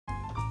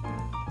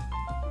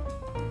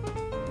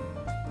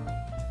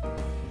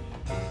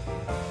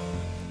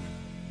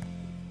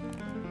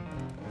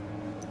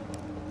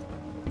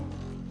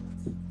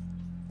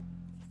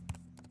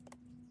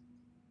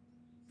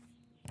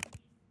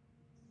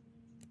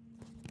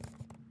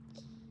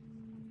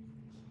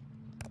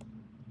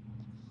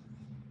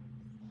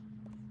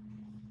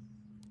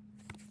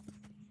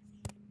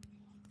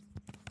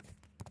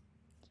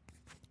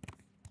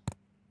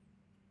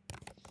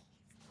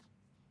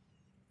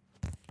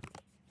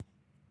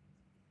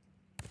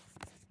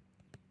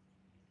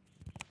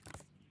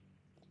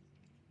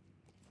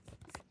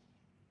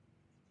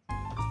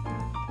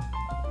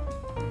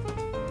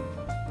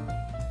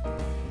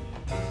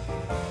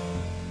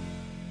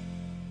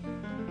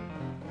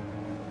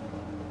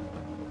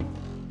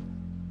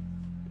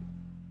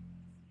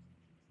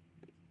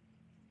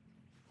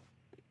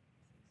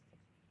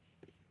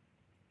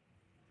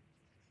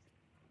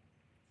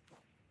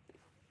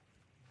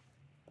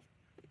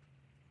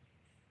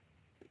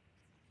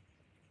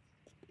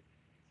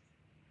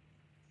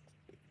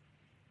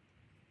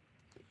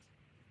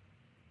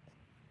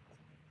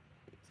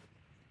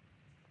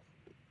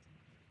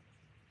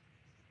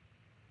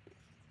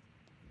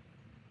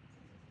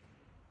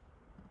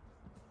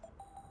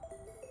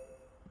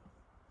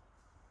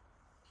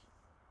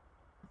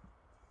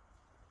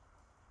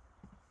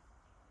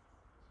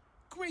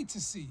Great to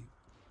see you.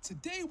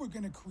 Today we're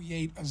going to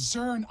create a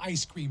Zearn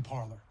ice cream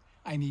parlor.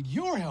 I need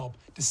your help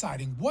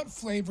deciding what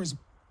flavors.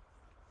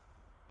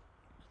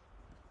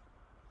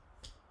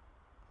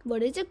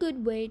 What is a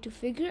good way to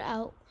figure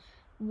out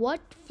what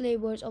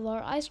flavors of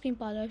our ice cream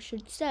parlor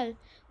should sell?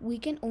 We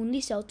can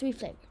only sell 3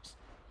 flavors.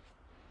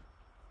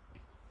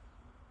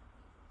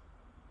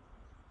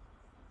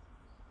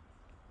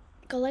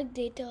 Collect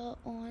data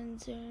on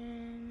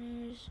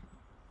Zearners.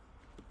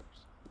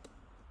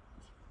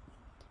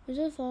 Which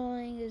of the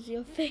following is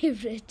your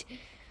favorite?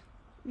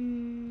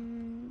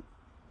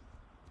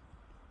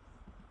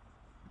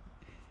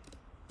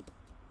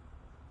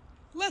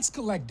 Let's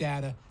collect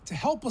data to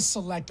help us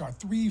select our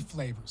 3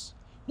 flavors.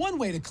 One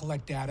way to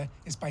collect data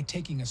is by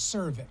taking a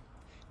survey.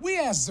 We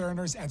asked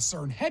Zearners at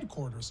Zearn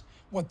headquarters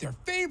what their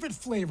favorite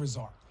flavors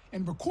are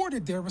and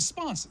recorded their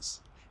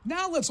responses.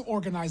 Now let's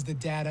organize the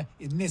data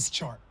in this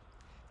chart.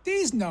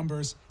 These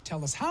numbers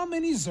tell us how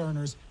many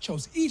Zearners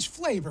chose each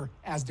flavor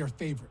as their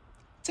favorite.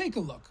 Take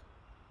a look.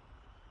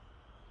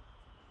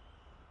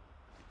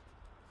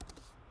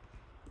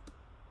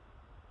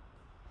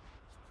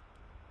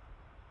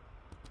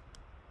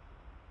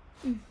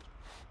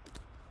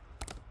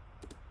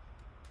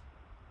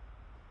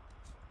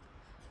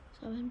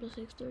 Seven plus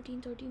 6,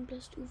 13, 13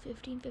 plus 2,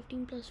 15,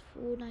 15 plus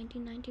 4,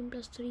 19, 19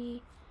 plus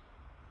 3,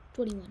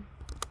 21.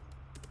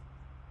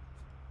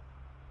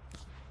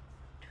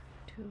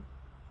 2.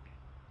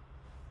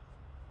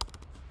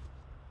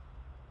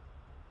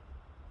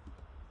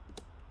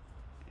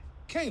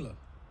 Kayla.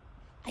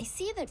 I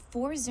see that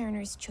 4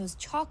 Zearners chose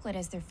chocolate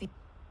as their favorite.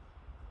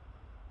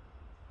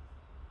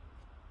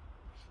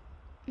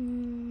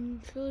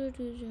 Show the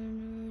 2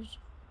 Zearners.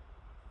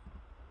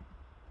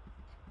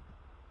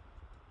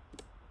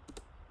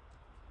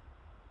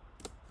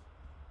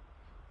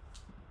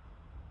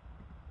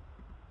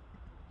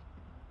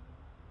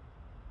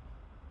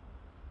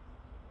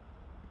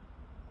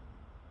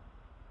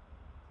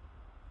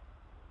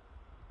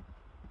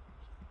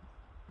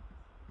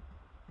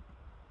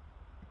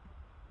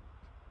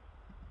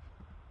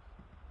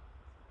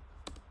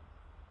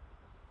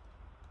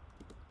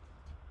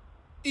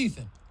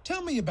 Ethan,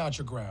 tell me about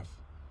your graph.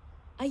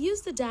 I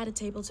used the data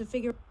table to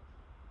figure.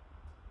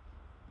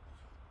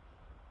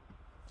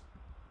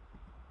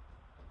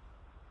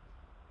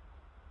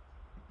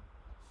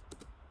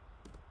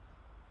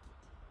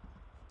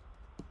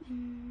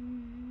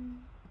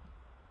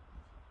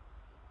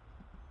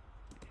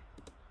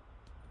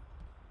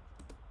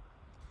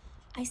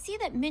 I see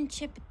that mint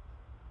chip.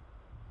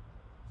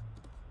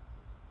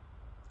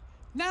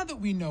 Now that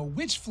we know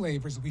which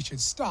flavors we should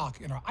stock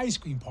in our ice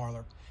cream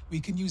parlor, we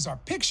can use our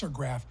picture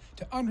graph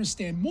to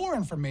understand more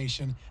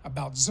information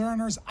about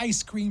Zearners'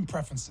 ice cream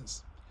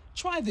preferences.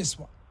 Try this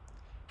one.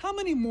 How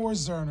many more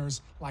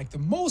Zearners like the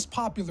most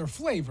popular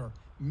flavor,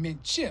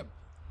 mint chip,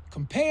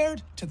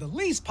 compared to the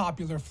least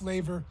popular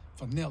flavor,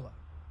 vanilla?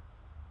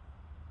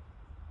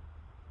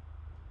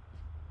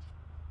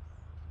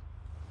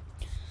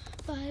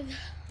 Five.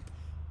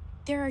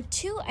 There are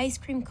 2 ice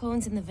cream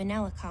cones in the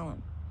vanilla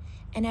column,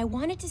 and I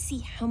wanted to see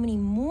how many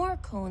more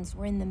cones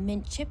were in the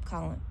mint chip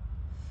column.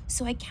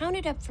 So I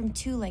counted up from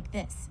 2 like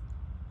this.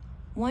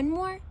 1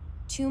 more,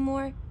 2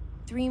 more,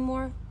 3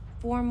 more,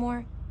 4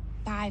 more,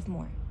 5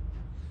 more.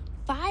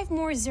 5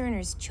 more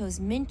Zearners chose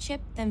mint chip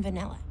than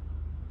vanilla.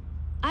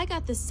 I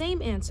got the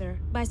same answer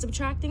by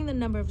subtracting the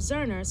number of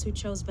Zearners who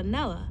chose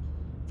vanilla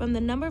from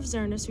the number of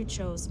Zearners who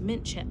chose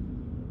mint chip.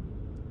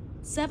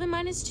 7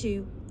 minus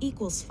 2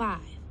 equals 5.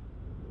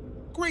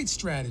 Great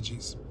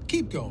strategies.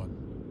 Keep going.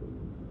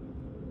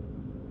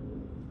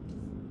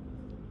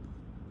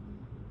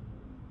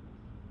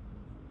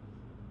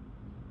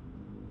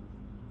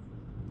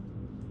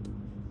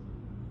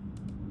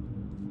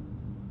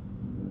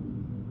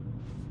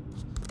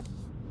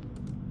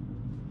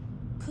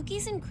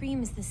 Cookies and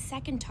cream is the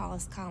second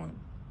tallest column,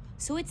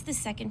 so it's the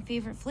second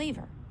favorite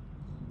flavor.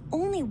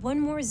 Only 1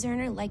 more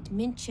Zearner liked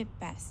mint chip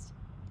best.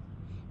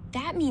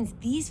 That means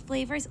these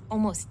flavors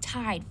almost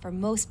tied for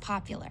most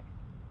popular.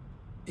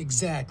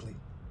 Exactly.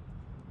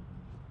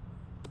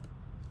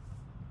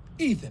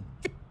 Ethan.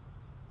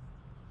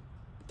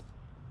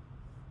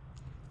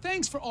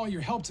 Thanks for all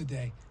your help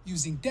today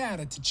using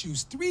data to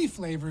choose 3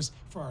 flavors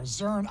for our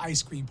Zearn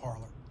ice cream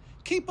parlor.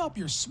 Keep up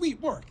your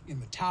sweet work in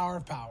the Tower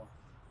of Power.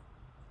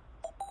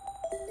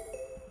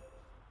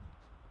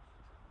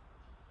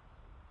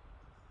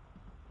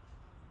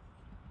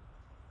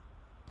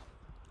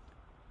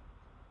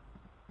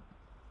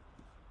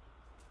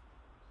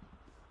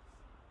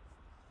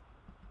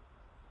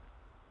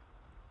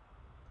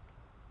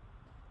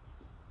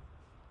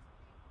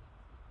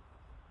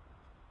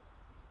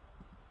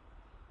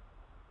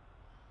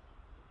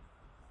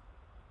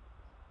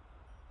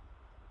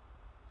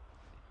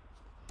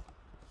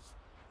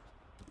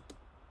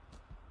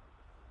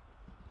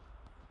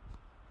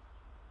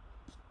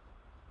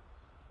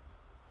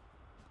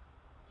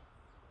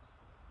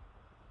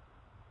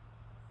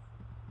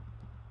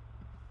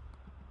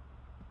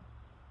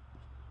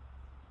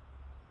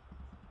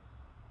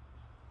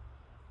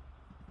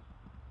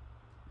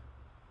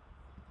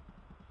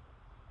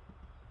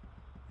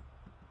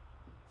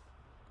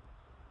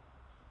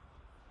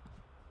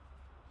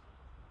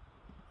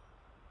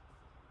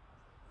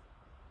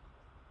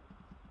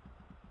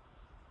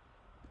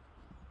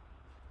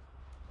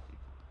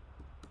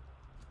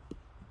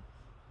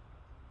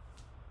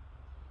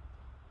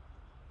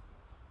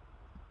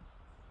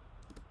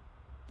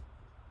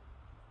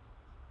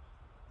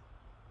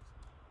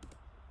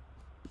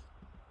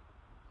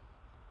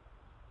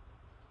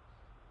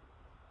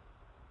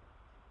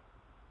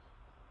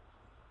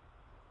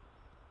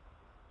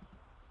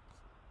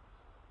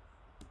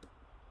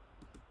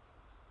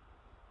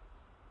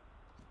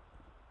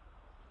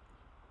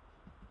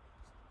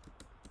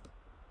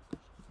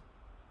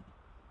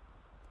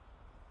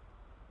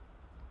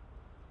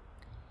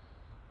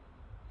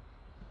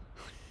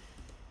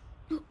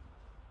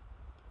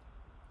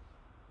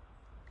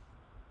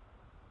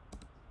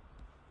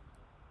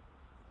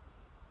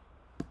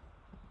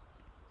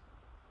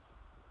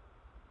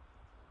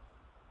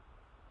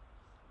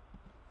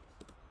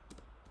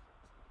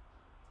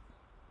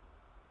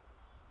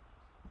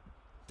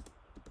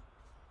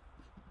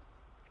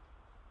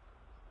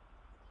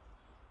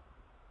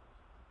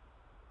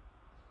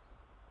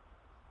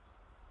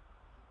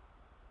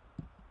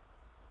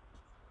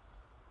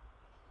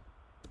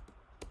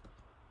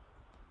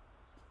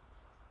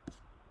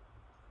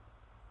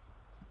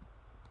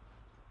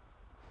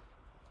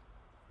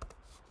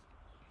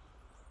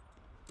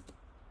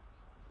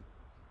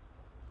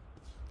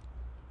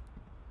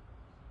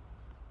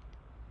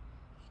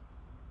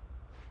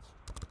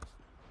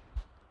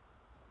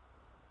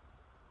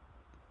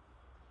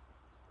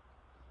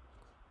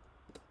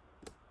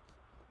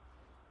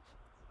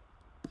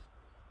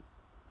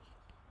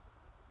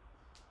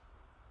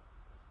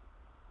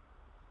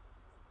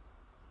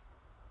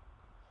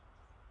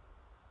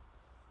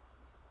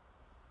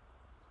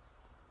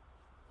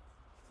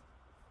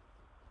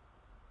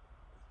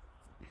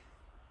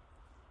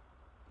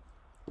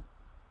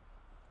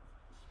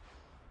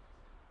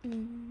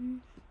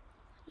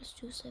 Plus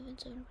 2, 7,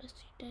 7 plus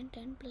 3, 10,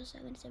 10 plus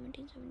 7,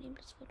 17, 17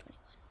 plus 4, 21.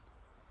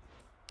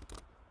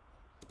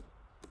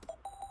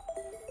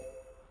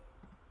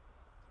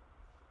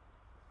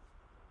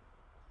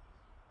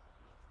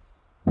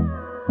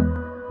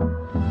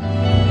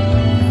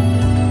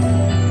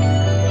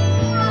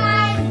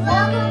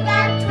 Welcome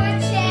back to our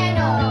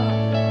channel.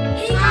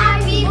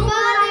 Happy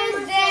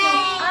Mother's Day!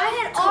 I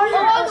had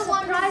ordered a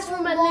surprise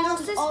for my little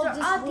sister,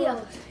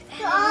 Adia.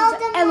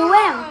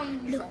 LOL!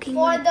 Looking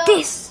like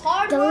this,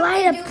 the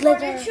light up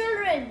glitter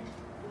children.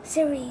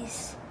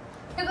 series.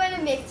 We're going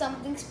to make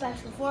something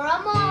special for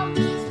our mom.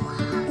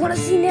 Want to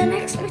see the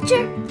next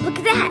picture? Look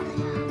at that!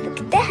 Look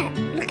at that!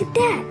 Look at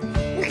that!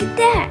 Look at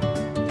that!